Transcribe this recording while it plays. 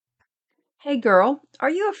Hey girl, are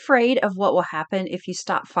you afraid of what will happen if you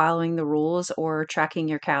stop following the rules or tracking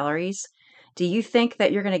your calories? Do you think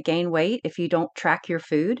that you're going to gain weight if you don't track your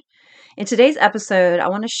food? In today's episode, I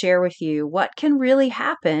want to share with you what can really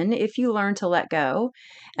happen if you learn to let go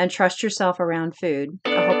and trust yourself around food.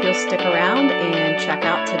 I hope you'll stick around and check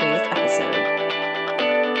out today's episode.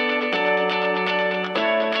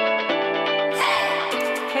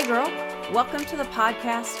 Hey girl, welcome to the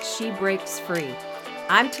podcast She Breaks Free.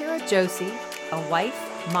 I'm Tara Josie, a wife,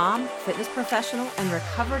 mom, fitness professional, and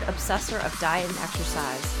recovered obsessor of diet and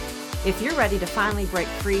exercise. If you're ready to finally break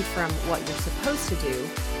free from what you're supposed to do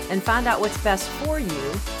and find out what's best for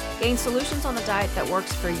you, gain solutions on the diet that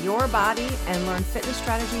works for your body, and learn fitness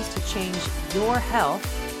strategies to change your health,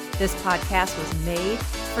 this podcast was made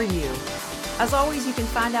for you. As always, you can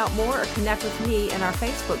find out more or connect with me in our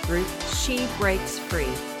Facebook group, She Breaks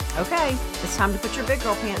Free. Okay, it's time to put your big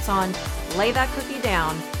girl pants on, lay that cookie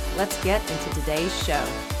down. Let's get into today's show.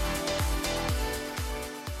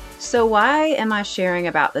 So why am I sharing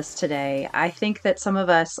about this today? I think that some of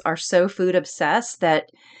us are so food obsessed that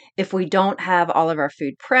if we don't have all of our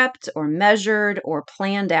food prepped or measured or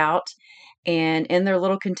planned out and in their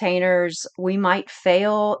little containers, we might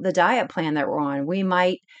fail the diet plan that we're on. We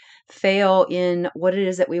might fail in what it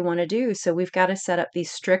is that we want to do. So we've got to set up these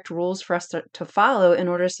strict rules for us to follow in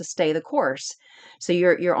order to stay the course. So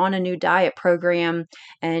you're on a new diet program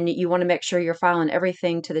and you want to make sure you're following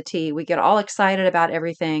everything to the T. We get all excited about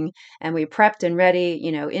everything and we prepped and ready,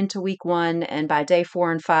 into week 1, and by day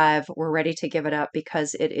 4 and 5, we're ready to give it up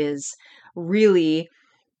because it is really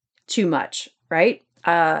too much, right?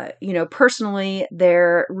 Personally,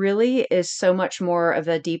 there really is so much more of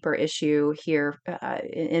a deeper issue here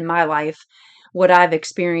in my life. What I've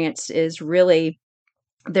experienced is really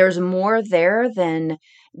there's more there than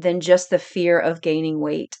just the fear of gaining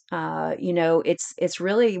weight. It's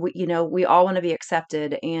really we all want to be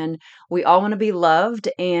accepted and we all want to be loved.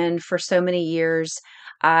 And for so many years,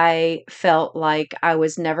 I felt like I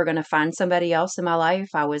was never going to find somebody else in my life.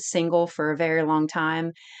 I was single for a very long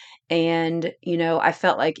time. And, I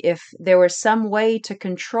felt like if there was some way to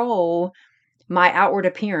control my outward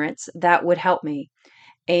appearance, that would help me.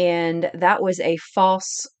 And that was a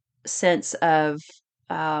false sense of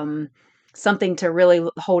um, something to really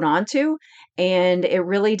hold on to. And it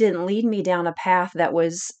really didn't lead me down a path that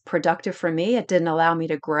was productive for me. It didn't allow me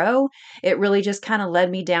to grow. It really just kind of led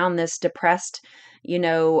me down this depressed,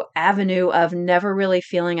 avenue of never really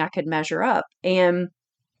feeling I could measure up. And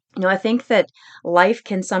I think that life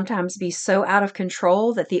can sometimes be so out of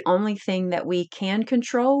control that the only thing that we can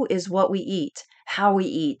control is what we eat, how we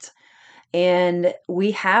eat. And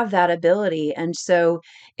we have that ability. And so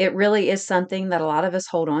it really is something that a lot of us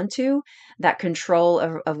hold on to, that control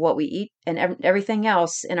of what we eat and everything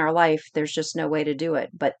else in our life. There's just no way to do it.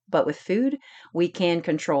 But with food, we can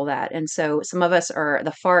control that. And so some of us are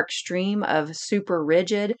the far extreme of super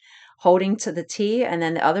rigid, holding to the T. And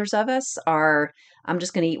then the others of us are, I'm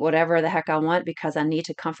just going to eat whatever the heck I want because I need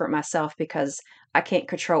to comfort myself because I can't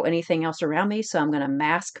control anything else around me. So I'm going to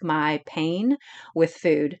mask my pain with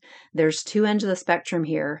food. There's two ends of the spectrum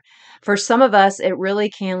here. For some of us, it really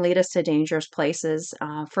can lead us to dangerous places.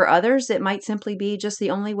 For others, it might simply be just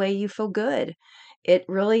the only way you feel good. It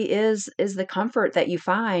really is the comfort that you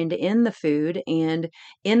find in the food and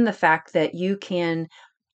in the fact that you can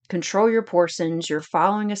control your portions, you're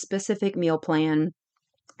following a specific meal plan,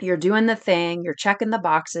 you're doing the thing, you're checking the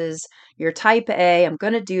boxes, you're type A, I'm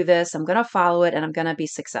going to do this, I'm going to follow it, and I'm going to be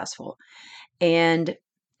successful. And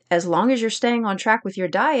as long as you're staying on track with your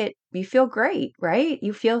diet, you feel great, right?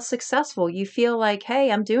 You feel successful. You feel like,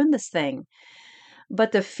 hey, I'm doing this thing.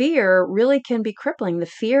 But the fear really can be crippling. The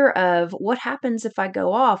fear of what happens if I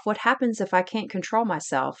go off? What happens if I can't control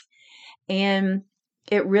myself? And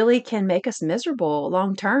it really can make us miserable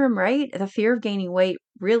long term, right? The fear of gaining weight,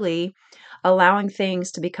 really allowing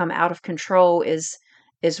things to become out of control is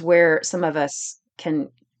where some of us can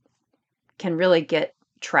really get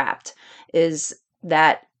trapped, is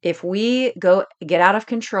that if we go get out of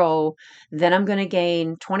control, then I'm going to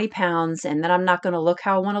gain 20 pounds and then I'm not going to look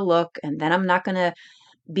how I want to look. And then I'm not going to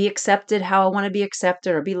be accepted how I want to be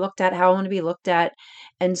accepted or be looked at how I want to be looked at.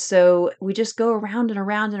 And so we just go around and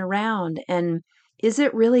around and around. And is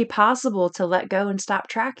it really possible to let go and stop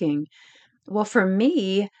tracking? Well, for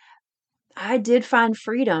me, I did find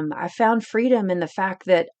freedom. I found freedom in the fact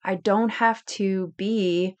that I don't have to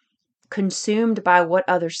be consumed by what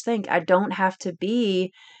others think. I don't have to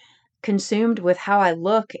be consumed with how I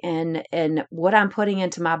look and what I'm putting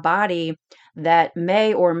into my body that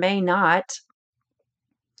may or may not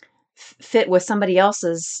fit with somebody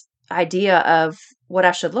else's idea of what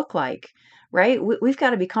I should look like, right? We've got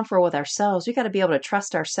to be comfortable with ourselves. We've got to be able to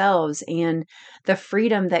trust ourselves and the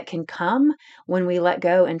freedom that can come when we let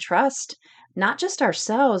go and trust not just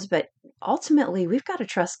ourselves, but ultimately we've got to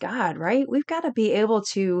trust God, right? We've got to be able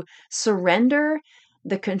to surrender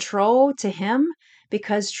the control to Him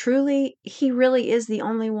because truly He really is the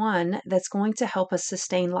only one that's going to help us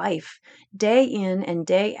sustain life day in and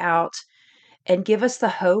day out and give us the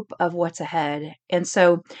hope of what's ahead. And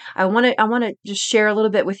so I want to just share a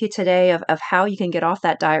little bit with you today of how you can get off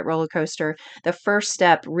that diet roller coaster. The first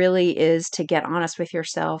step really is to get honest with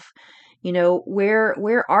yourself.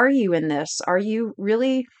 Where are you in this? Are you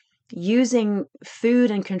really using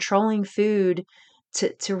food and controlling food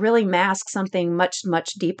to really mask something much,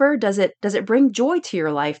 much deeper? Does it bring joy to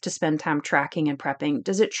your life to spend time tracking and prepping?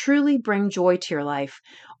 Does it truly bring joy to your life?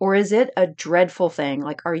 Or is it a dreadful thing?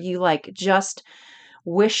 Like, are you like just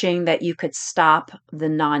wishing that you could stop the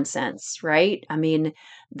nonsense, right? I mean,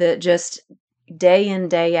 the just day in,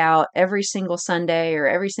 day out, every single Sunday or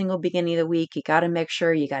every single beginning of the week, you got to make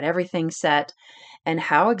sure you got everything set. And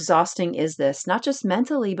how exhausting is this? Not just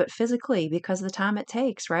mentally, but physically because of the time it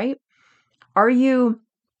takes, right? Are you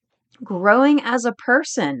growing as a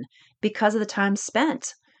person because of the time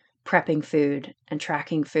spent prepping food and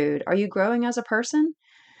tracking food? Are you growing as a person?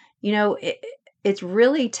 It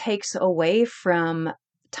really takes away from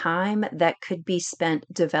time that could be spent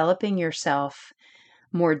developing yourself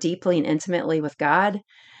more deeply and intimately with God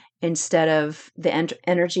instead of the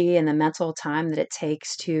energy and the mental time that it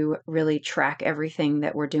takes to really track everything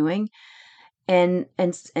that we're doing. And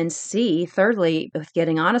see, thirdly, with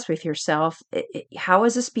getting honest with yourself, how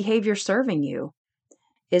is this behavior serving you?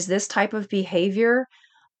 Is this type of behavior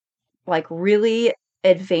like really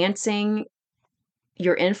advancing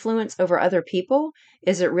your influence over other people?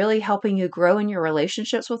 Is it really helping you grow in your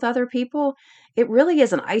relationships with other people? It really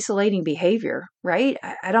is an isolating behavior, right?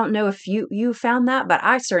 I don't know if you found that, but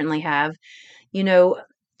I certainly have. You know,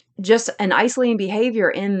 just an isolating behavior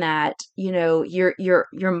in that,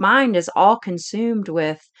 your mind is all consumed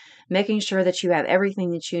with making sure that you have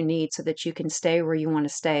everything that you need so that you can stay where you want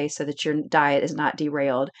to stay so that your diet is not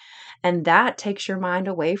derailed. And that takes your mind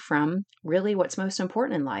away from really what's most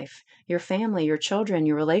important in life, your family, your children,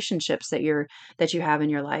 your relationships that you have in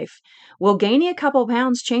your life. Will gaining a couple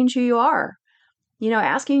pounds change who you are?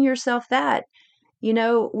 Asking yourself that.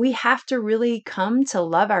 We have to really come to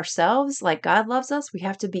love ourselves like God loves us. We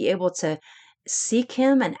have to be able to seek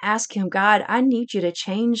Him and ask Him, God, I need you to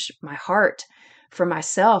change my heart for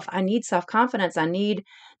myself. I need self-confidence. I need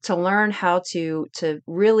to learn how to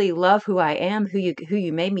really love who I am, who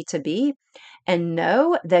you made me to be, and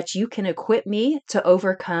know that you can equip me to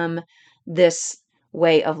overcome this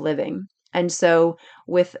way of living. And so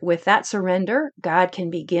with that surrender, God can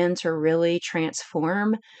begin to really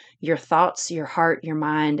transform your thoughts, your heart, your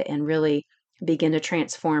mind, and really begin to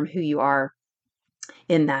transform who you are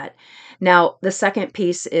in that. Now, the second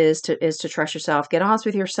piece is to trust yourself. Get honest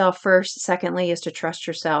with yourself first. Secondly, is to trust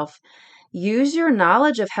yourself. Use your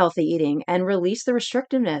knowledge of healthy eating and release the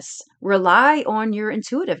restrictiveness. Rely on your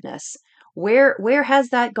intuitiveness. Where has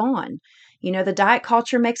that gone? The diet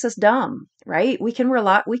culture makes us dumb, right? We can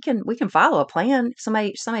follow a plan.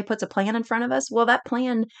 Somebody puts a plan in front of us. Well, that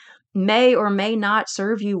plan may or may not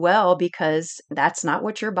serve you well because that's not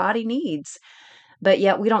what your body needs. But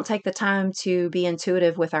yet we don't take the time to be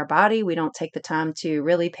intuitive with our body. We don't take the time to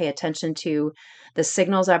really pay attention to the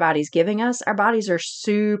signals our body's giving us. Our bodies are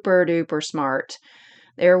super duper smart.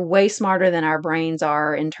 They're way smarter than our brains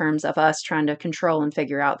are in terms of us trying to control and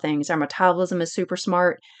figure out things. Our metabolism is super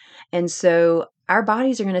smart. And so our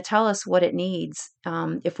bodies are going to tell us what it needs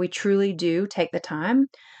if we truly do take the time.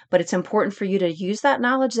 But it's important for you to use that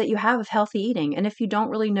knowledge that you have of healthy eating. And if you don't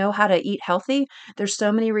really know how to eat healthy, there's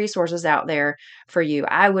so many resources out there for you.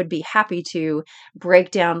 I would be happy to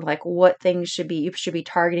break down like what things you should be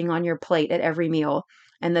targeting on your plate at every meal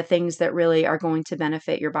and the things that really are going to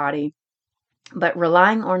benefit your body. But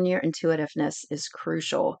relying on your intuitiveness is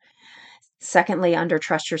crucial. Secondly, under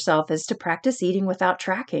trust yourself is to practice eating without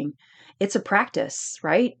tracking. It's a practice,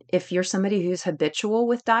 right? If you're somebody who's habitual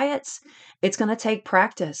with diets, it's going to take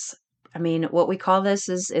practice. I mean, what we call this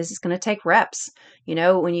is going to take reps.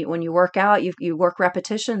 When you work out, you work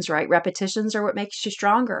repetitions, right? Repetitions are what makes you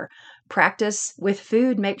stronger. Practice with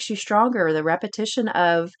food makes you stronger. The repetition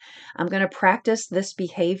of I'm going to practice this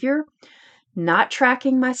behavior, not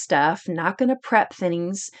tracking my stuff, not going to prep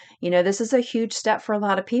things. This is a huge step for a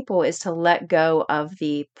lot of people is to let go of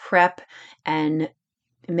the prep and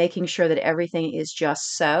making sure that everything is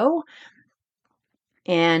just so.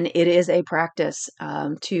 And it is a practice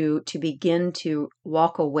to begin to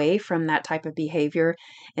walk away from that type of behavior,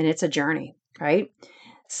 and it's a journey, right?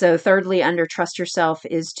 So, thirdly, under trust yourself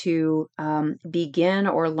is to begin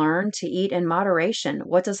or learn to eat in moderation.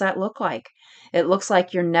 What does that look like? It looks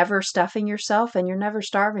like you're never stuffing yourself and you're never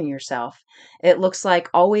starving yourself. It looks like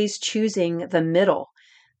always choosing the middle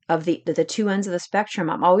of the two ends of the spectrum.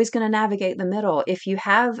 I'm always going to navigate the middle. If you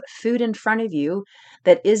have food in front of you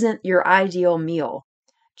that isn't your ideal meal,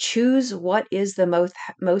 choose what is the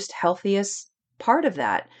most healthiest part of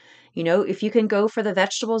that. If you can go for the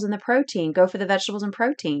vegetables and the protein, go for the vegetables and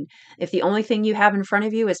protein. If the only thing you have in front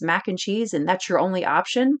of you is mac and cheese and that's your only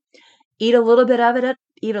option, eat a little bit of it.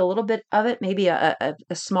 Eat a little bit of it, maybe a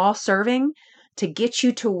small serving, to get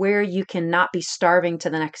you to where you cannot be starving to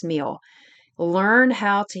the next meal. Learn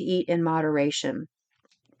how to eat in moderation.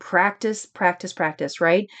 Practice, practice, practice,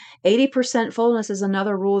 right? 80% fullness is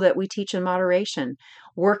another rule that we teach in moderation.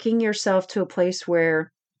 Working yourself to a place where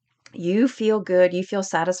you feel good, you feel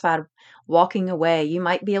satisfied walking away. You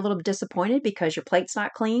might be a little disappointed because your plate's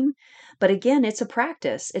not clean, but again, it's a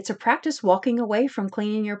practice. It's a practice walking away from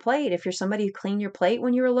cleaning your plate. If you're somebody who cleaned your plate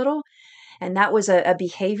when you were little, and that was a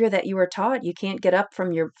behavior that you were taught, you can't get up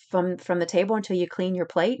from the table until you clean your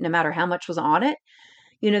plate, no matter how much was on it.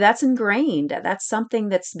 That's ingrained. That's something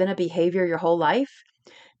that's been a behavior your whole life.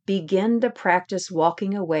 Begin to practice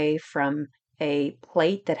walking away from a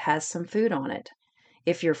plate that has some food on it.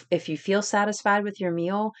 If you feel satisfied with your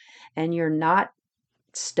meal and you're not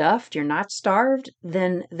stuffed, you're not starved,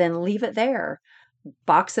 then leave it there.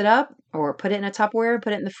 Box it up or put it in a Tupperware,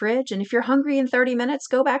 put it in the fridge, and if you're hungry in 30 minutes,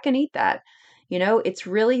 go back and eat that. It's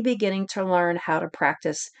really beginning to learn how to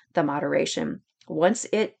practice the moderation. Once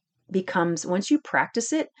you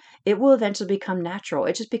practice it, it will eventually become natural.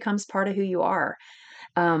 It just becomes part of who you are.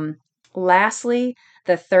 Um, Lastly,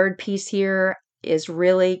 the third piece here is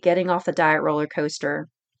really getting off the diet roller coaster.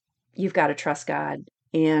 You've got to trust God.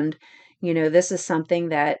 And, this is something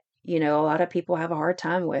that, a lot of people have a hard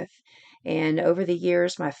time with. And over the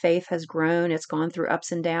years, my faith has grown. It's gone through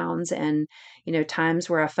ups and downs and, times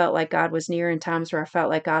where I felt like God was near and times where I felt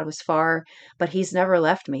like God was far, but He's never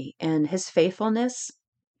left me. And His faithfulness,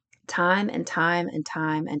 time and time and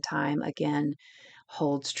time and time again,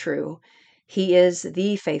 holds true. He is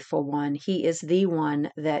the faithful one. He is the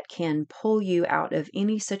one that can pull you out of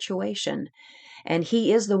any situation. And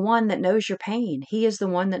He is the one that knows your pain. He is the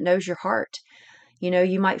one that knows your heart.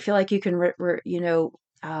 You might feel like you can,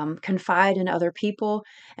 confide in other people.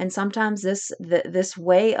 And sometimes this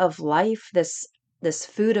way of life, this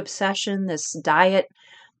food obsession, this diet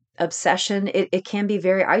obsession, it can be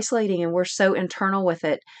very isolating and we're so internal with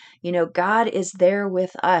it. God is there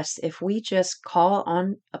with us. If we just call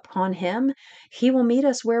on upon Him, He will meet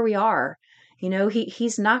us where we are.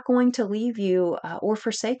 He's not going to leave you or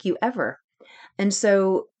forsake you ever. And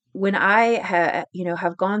so when I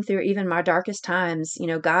have gone through even my darkest times,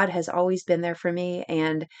 God has always been there for me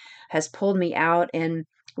and has pulled me out. And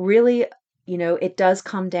really, it does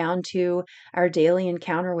come down to our daily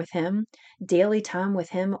encounter with Him, daily time with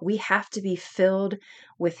Him. We have to be filled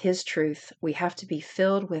with His truth. We have to be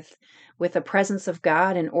filled with the presence of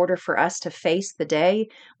God in order for us to face the day.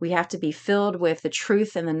 We have to be filled with the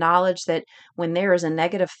truth and the knowledge that when there is a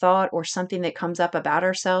negative thought or something that comes up about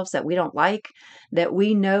ourselves that we don't like, that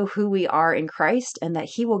we know who we are in Christ and that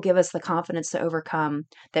He will give us the confidence to overcome,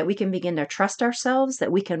 that we can begin to trust ourselves,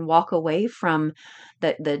 that we can walk away from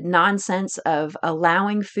the nonsense of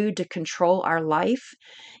allowing food to control our life.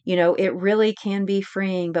 It really can be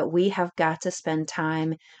freeing, but we have got to spend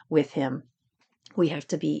time with Him. We have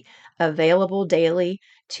to be available daily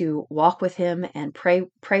to walk with Him and pray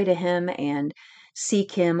to Him and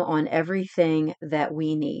seek Him on everything that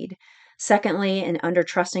we need. Secondly, and under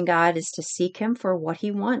trusting God is to seek Him for what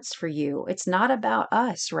He wants for you. It's not about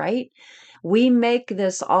us, right? We make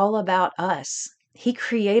this all about us. He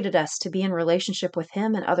created us to be in relationship with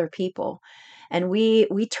Him and other people. And we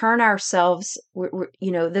turn ourselves,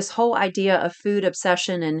 this whole idea of food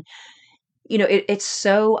obsession and it's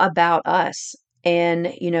so about us. And,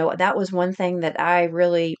 that was one thing that I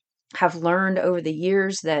really have learned over the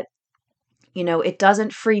years that, it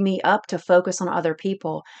doesn't free me up to focus on other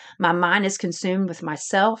people. My mind is consumed with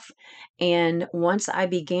myself. And once I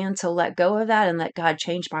began to let go of that and let God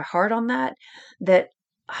change my heart on that,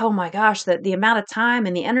 oh my gosh, that the amount of time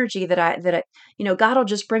and the energy that I, God will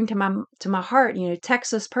just bring to my heart,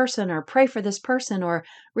 text this person or pray for this person or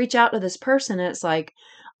reach out to this person. And it's like,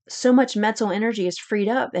 so much mental energy is freed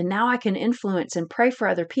up, and now I can influence and pray for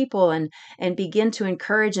other people and begin to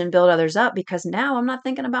encourage and build others up, because now I'm not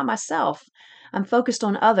thinking about myself. I'm focused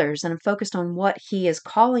on others, and I'm focused on what he is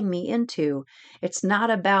calling me into. It's not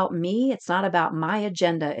about me, it's not about my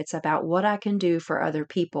agenda, it's about what I can do for other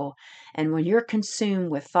people. And when you're consumed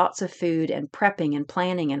with thoughts of food and prepping and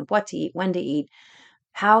planning and what to eat, when to eat,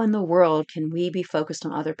 how in the world can we be focused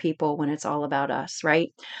on other people when it's all about us, right?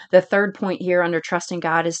 The third point here under trusting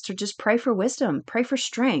God is to just pray for wisdom, pray for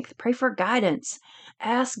strength, pray for guidance.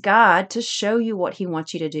 Ask God to show you what he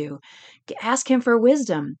wants you to do. Ask him for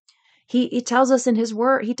wisdom. He tells us in his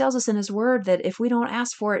word, that if we don't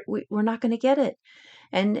ask for it, we're not going to get it.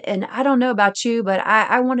 And I don't know about you, but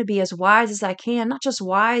I want to be as wise as I can, not just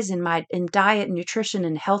wise in diet, nutrition,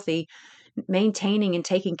 and healthy, maintaining and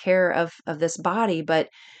taking care of this body, but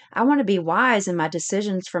I want to be wise in my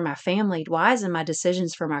decisions for my family, wise in my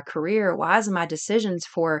decisions for my career, wise in my decisions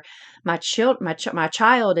for my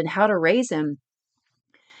child and how to raise him.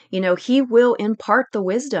 He will impart the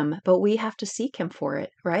wisdom, but we have to seek him for it,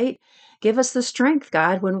 right? Give us the strength,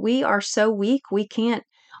 God, when we are so weak, we can't.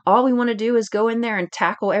 All we want to do is go in there and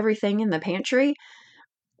tackle everything in the pantry.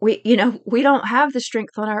 We don't have the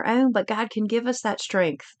strength on our own, but God can give us that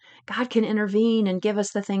strength. God can intervene and give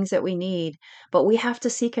us the things that we need, but we have to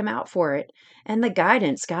seek him out for it. And the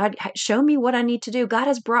guidance, God, show me what I need to do. God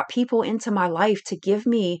has brought people into my life to give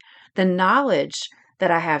me the knowledge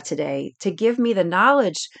that I have today, to give me the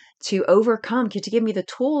knowledge to overcome, to give me the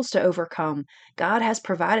tools to overcome. God has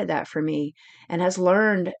provided that for me and has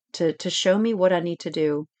learned to show me what I need to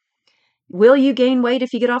do. Will you gain weight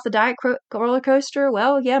if you get off the diet roller coaster?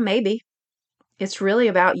 Well, yeah, maybe. It's really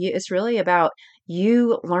about you. It's really about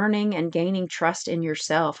you learning and gaining trust in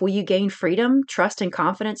yourself. Will you gain freedom, trust, and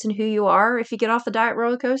confidence in who you are if you get off the diet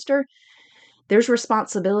roller coaster? There's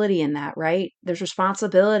responsibility in that, right? There's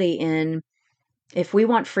responsibility in, if we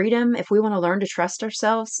want freedom, if we want to learn to trust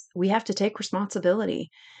ourselves, we have to take responsibility,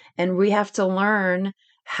 and we have to learn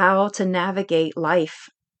how to navigate life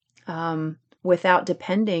without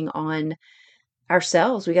depending on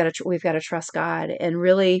ourselves. We've got to trust God, and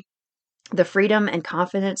really the freedom and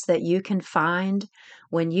confidence that you can find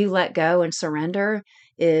when you let go and surrender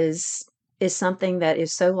is something that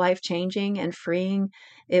is so life-changing and freeing.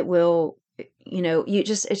 It will, you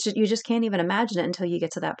just can't even imagine it until you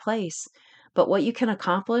get to that place. But what you can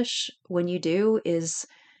accomplish when you do is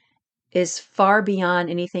far beyond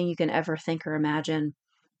anything you can ever think or imagine.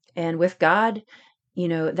 And with God,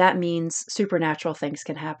 that means supernatural things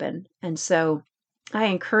can happen. And so I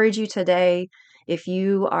encourage you today, if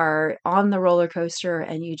you are on the roller coaster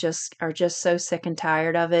and you just are just so sick and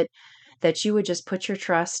tired of it, that you would just put your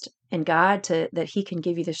trust in God, that he can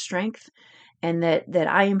give you the strength, and that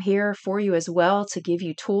I am here for you as well, to give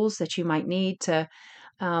you tools that you might need to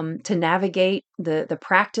navigate the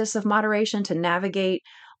practice of moderation, to navigate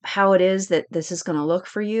how it is that this is going to look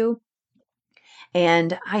for you.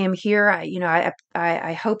 And I am here. I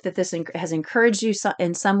hope that this has encouraged you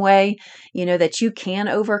in some way, that you can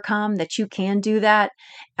overcome, that you can do that.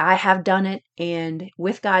 I have done it. And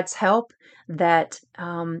with God's help, that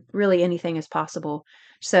really anything is possible.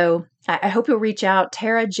 So I hope you'll reach out.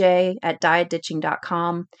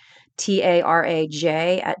 TaraJ@dietditching.com.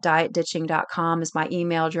 TARAJ@dietditching.com is my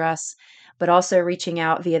email address. But also reaching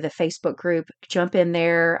out via the Facebook group. Jump in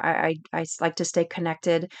there. I like to stay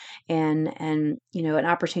connected, and an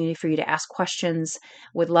opportunity for you to ask questions.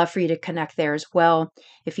 Would love for you to connect there as well.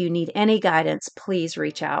 If you need any guidance, please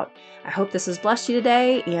reach out. I hope this has blessed you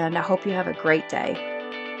today, and I hope you have a great day.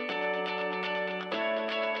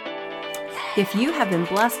 If you have been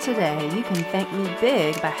blessed today, you can thank me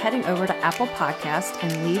big by heading over to Apple Podcast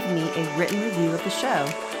and leave me a written review of the show.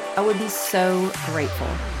 I would be so grateful.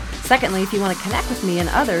 Secondly, if you want to connect with me and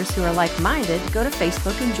others who are like-minded, go to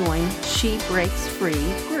Facebook and join She Breaks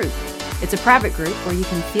Free group. It's a private group where you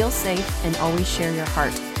can feel safe and always share your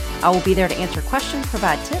heart. I will be there to answer questions,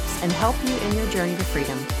 provide tips, and help you in your journey to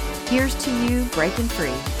freedom. Here's to you breaking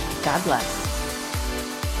free. God bless.